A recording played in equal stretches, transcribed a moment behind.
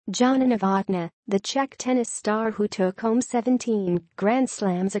Jana Novotná, the Czech tennis star who took home 17 Grand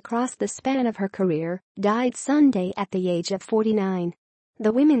Slams across the span of her career, died Sunday at the age of 49.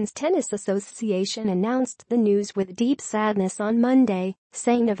 The Women's Tennis Association announced the news with deep sadness on Monday,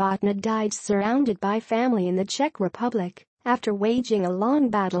 saying Novotná died surrounded by family in the Czech Republic after waging a long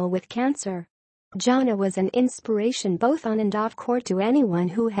battle with cancer. Jana was an inspiration both on and off court to anyone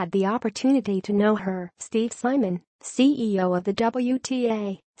who had the opportunity to know her, Steve Simon, CEO of the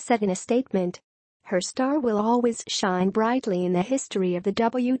WTA, said in a statement. Her star will always shine brightly in the history of the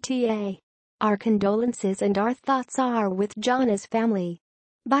WTA. Our condolences and our thoughts are with Jana's family.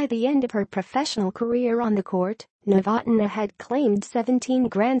 By the end of her professional career on the court, Novotná had claimed 17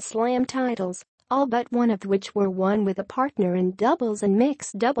 Grand Slam titles, all but one of which were won with a partner in doubles and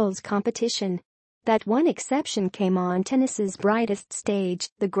mixed doubles competition. That one exception came on tennis's brightest stage,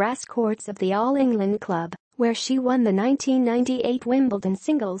 the grass courts of the All England Club, where she won the 1998 Wimbledon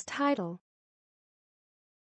singles title.